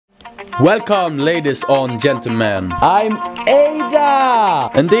Welcome, ladies and gentlemen. I'm Ada,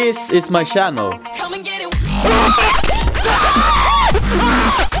 and this is my channel.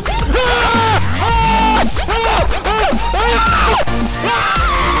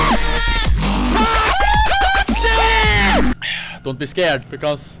 Don't be scared,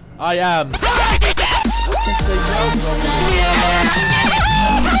 because I am.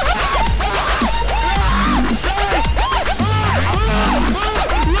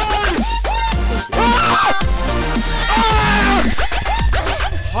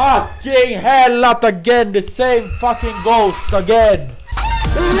 Fucking hell, not again, the same fucking ghost again.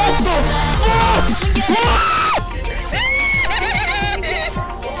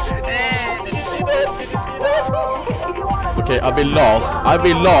 Okay, I will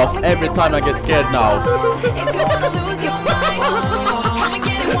laugh every time I get scared now.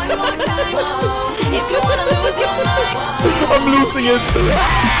 I'm losing it.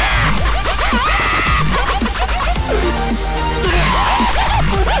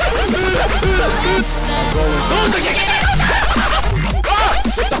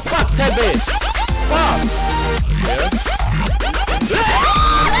 What the fuck, Teddy? Fuck!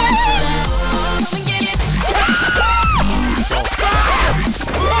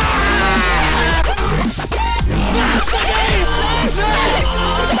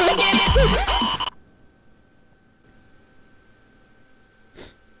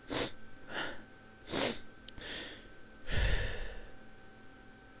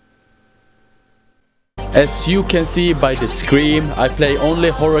 As you can see by the scream, I play only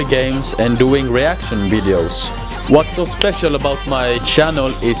horror games and doing reaction videos. What's so special about my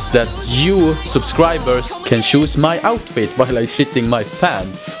channel is that you subscribers can choose my outfit while I'm shitting my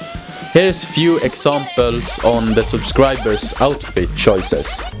pants. Here's few examples on the subscribers' outfit choices.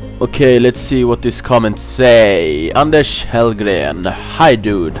 Okay, let's see what this comment say. Anders Hellgren. Hi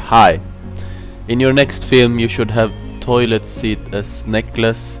dude, hi. In your next film you should have toilet seat as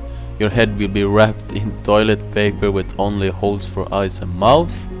necklace. Your head will be wrapped in toilet paper with only holes for eyes and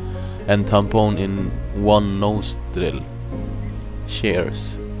mouth, and tampon in one nostril.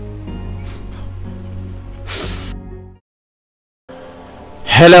 Cheers.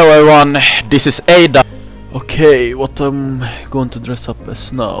 Hello everyone, this is Ada. Okay, what I'm going to dress up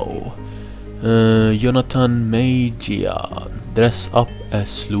as now. Jonathan Magia. Dress up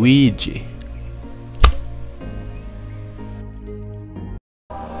as Luigi.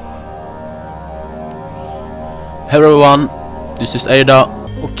 Hello everyone, this is Ada.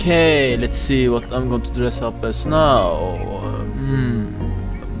 Okay, let's see what I'm going to dress up as now.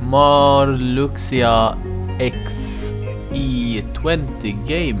 Marluxia XE20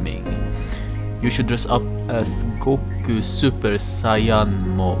 Gaming. You should dress up as Goku Super Saiyan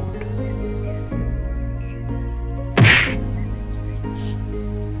mode.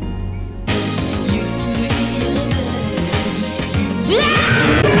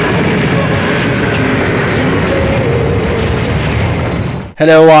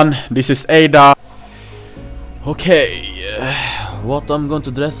 Hello everyone, this is Ada. Okay, what I'm going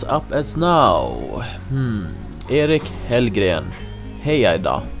to dress up as now. Erik Hellgren. Hey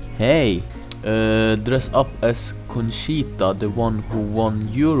Ada. Hey. Dress up as Conchita, the one who won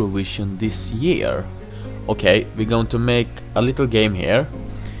Eurovision this year. Okay, we're going to make a little game here.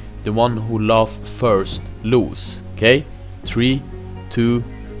 The one who laughs first lose. Okay, 3, 2,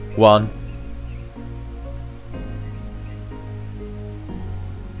 1.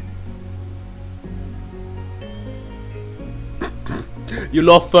 You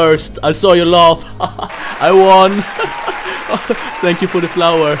laugh first. I saw you laugh. I won. Thank you for the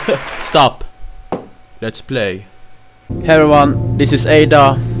flower. Stop. Let's play. Hey everyone, this is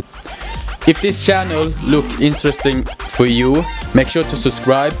Ada. If this channel look interesting for you, make sure to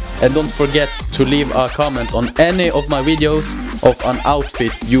subscribe and don't forget to leave a comment on any of my videos of an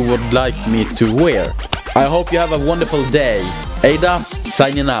outfit you would like me to wear. I hope you have a wonderful day. Ada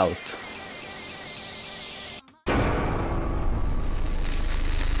signing out.